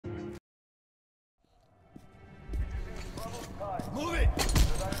Move it!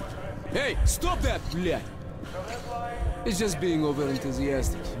 Hey, stop that, блядь! It's just being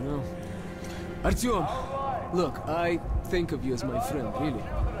over-enthusiastic, you know? Artyom, look, I think of you as my friend, really.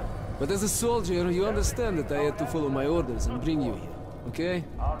 But as a soldier, you understand that I had to follow my orders and bring you here, okay?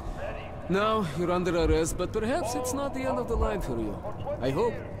 Now, you're under arrest, but perhaps it's not the end of the line for you. I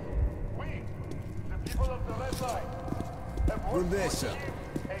hope. Good day, sir.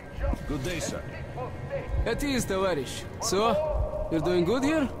 Good day, sir. At ease, товарищ. So, you're doing good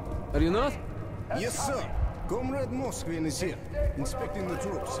here? Are you not? Yes, sir. Comrade Moskvin is here, inspecting the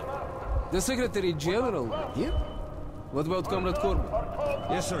troops. The Secretary General here? What about Comrade Corbett?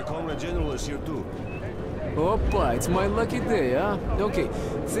 Yes, sir. Comrade General is here too. Oppa, it's my lucky day, huh? Okay,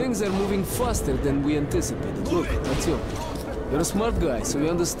 things are moving faster than we anticipated. Look, Artyom, you're a smart guy, so you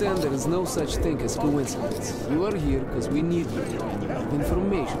understand there is no such thing as coincidence. You are here because we need you, and you have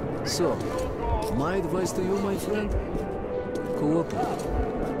information. So, my advice to you, my friend, cooperate.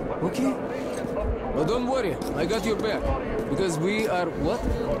 Okay? But don't worry, I got your back. Because we are what?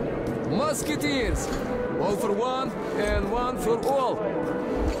 Musketeers! All for one, and one for all.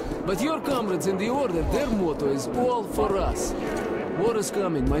 But your comrades in the order, their motto is all for us. War is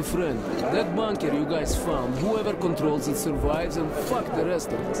coming, my friend. That bunker you guys found, whoever controls it survives, and fuck the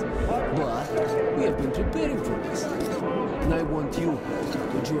rest of us. But we have been preparing for this. And I want you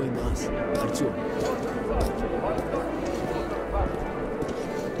to join us, Artyom.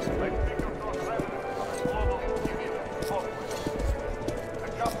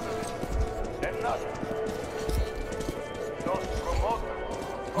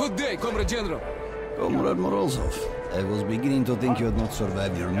 Good day, Comrade General. Comrade Morozov, I was beginning to think you had not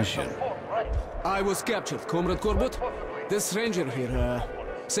survived your mission. I was captured, Comrade Corbett. This ranger here,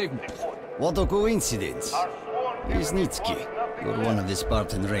 saved me. What a coincidence. Isnitsky, you're one of the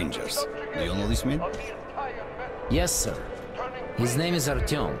Spartan Rangers. Do you know this man? Yes, sir. His name is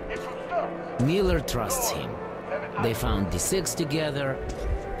Artyom. Miller trusts him. They found D6 together.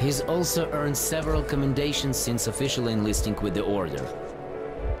 He's also earned several commendations since officially enlisting with the Order.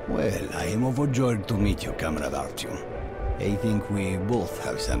 Well, I am overjoyed to meet you, Comrade Artyom. I think we both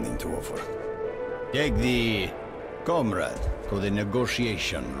have something to offer. Take the comrade to the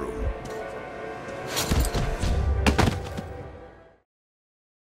negotiation room.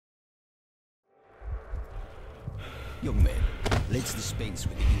 Young man, let's dispense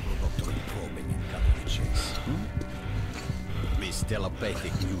with the introductory probing and cut to the chase. This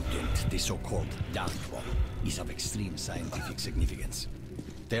telepathic mutant, the so-called Dark One, is of extreme scientific significance.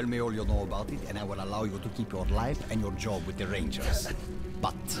 Tell me all you know about it, and I will allow you to keep your life and your job with the Rangers.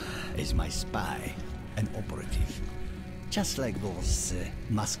 But, as my spy, an operative. Just like those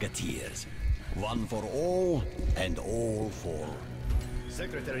musketeers. One for all, and all for...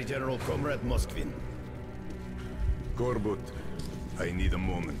 Secretary General Comrade Moskvin. Corbett, I need a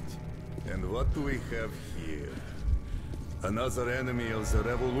moment. And what do we have here? Another enemy of the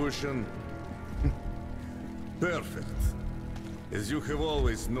revolution? Perfect. As you have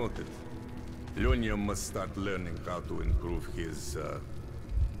always noted, Lyonya must start learning how to improve his,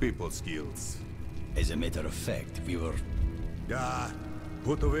 people skills. As a matter of fact, we were...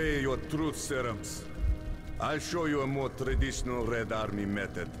 Put away your truth serums. I'll show you a more traditional Red Army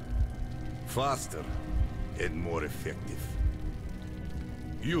method. Faster and more effective.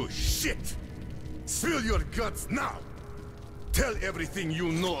 You shit! Spill your guts now! Tell everything you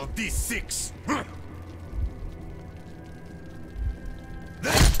know of these six! Huh?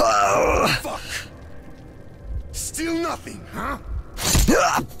 Fuck! Still nothing, huh?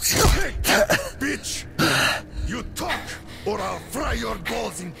 Hey, bitch! You talk, or I'll fry your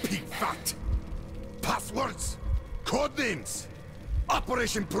balls in pig fat! Passwords, code names,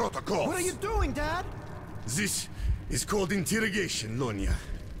 operation protocols. What are you doing, Dad? This is called interrogation, Lyonya.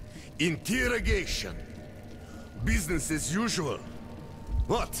 Interrogation. Business as usual.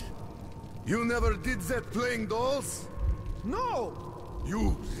 What? You never did that playing dolls? No!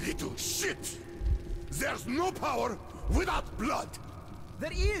 You little shit! There's no power without blood!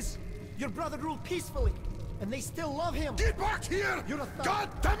 There is! Your brother ruled peacefully, and they still love him! Get back here! You're a thug. God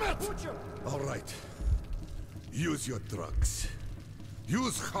damn it! Butcher! All right. Use your drugs.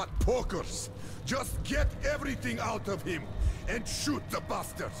 Use hot pokers. Just get everything out of him and shoot the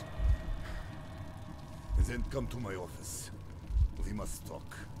bastard. And then come to my office. We must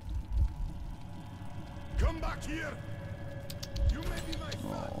talk. Come back here! You may be my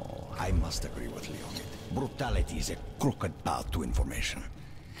son. Oh, I must agree with Leonid. Brutality is a crooked path to information.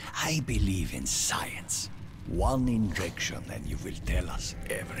 I believe in science. One injection and you will tell us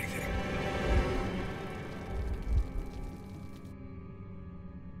everything.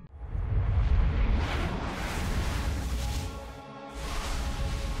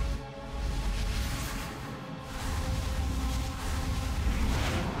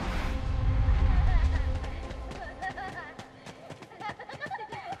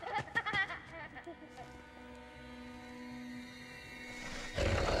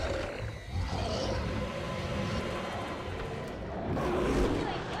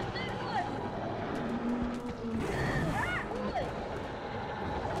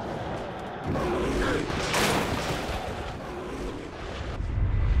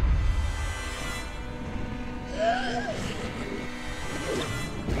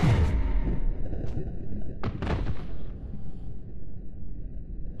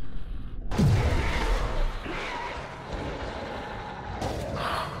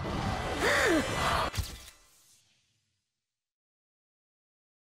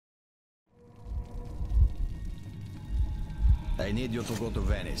 I need you to go to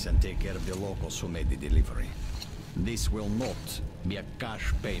Venice and take care of the locals who made the delivery. This will not be a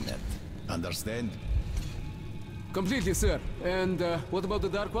cash payment. Understand? Completely, sir. And what about the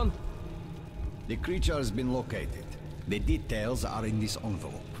Dark One? The creature has been located. The details are in this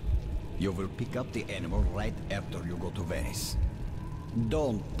envelope. You will pick up the animal right after you go to Venice.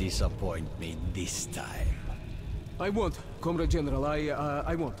 Don't disappoint me this time. I won't, Comrade General.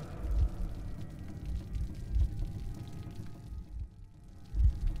 I won't.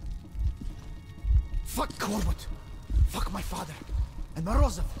 Fuck Corbett! Fuck my father! And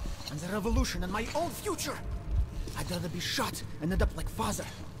Morozov! And the revolution and my own future! I'd rather be shot and end up like father,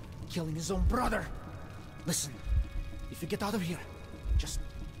 killing his own brother. Listen, if you get out of here, just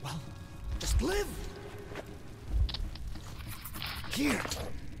live! Here!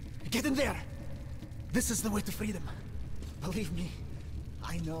 Get in there! This is the way to freedom. Believe me,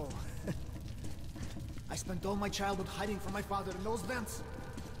 I know. I spent all my childhood hiding from my father in those vents.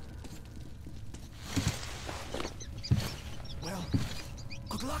 Well,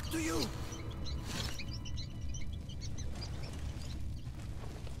 good luck to you!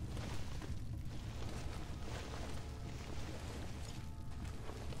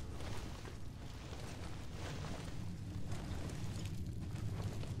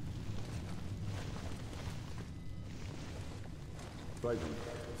 Right,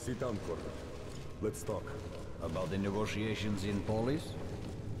 sit down, Corbett. Let's talk. About the negotiations in Polis?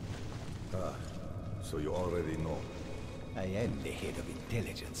 So you already know. I am the head of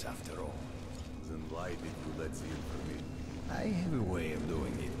intelligence, after all. Then why did you let the information? I have a way of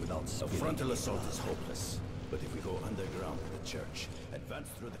doing it without A spilling frontal the assault blood. is hopeless. But if we go underground to the church, advance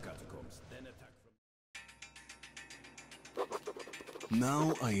through the catacombs, then attack from...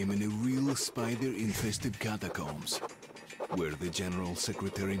 Now I am in a real spider-infested catacombs, where the General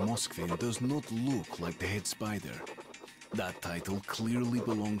Secretary Moskvin does not look like the head spider. That title clearly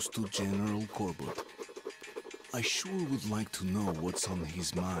belongs to General Corbett. I sure would like to know what's on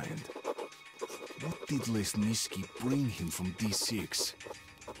his mind. What did Lesniski bring him from D6?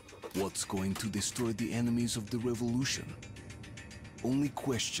 What's going to destroy the enemies of the revolution? Only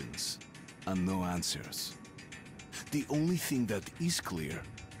questions and no answers. The only thing that is clear,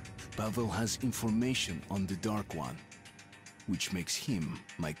 Pavel has information on the Dark One, which makes him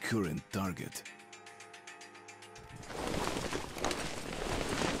my current target.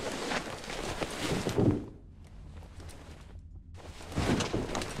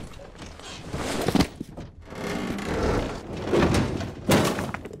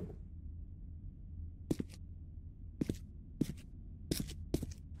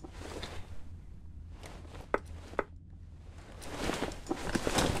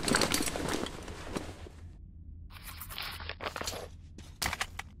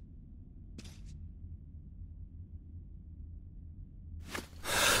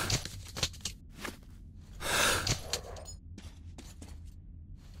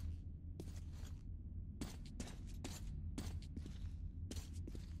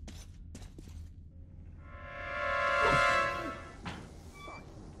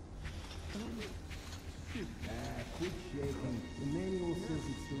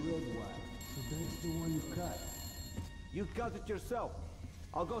 You cut it yourself.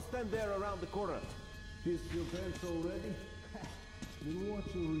 I'll go stand there around the corner. Pissed your pants already? Then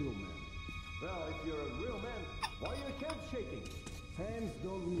what's a real man? Well, if you're a real man, why are your hands shaking? Hands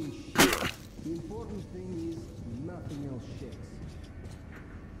don't mean shit. The important thing is nothing else shakes.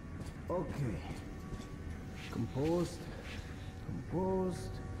 Okay. Composed.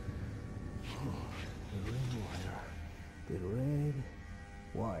 Composed. Oh, the red wire. The red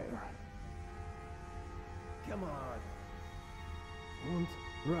wire. Come on. Und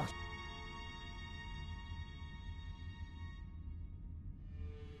rush.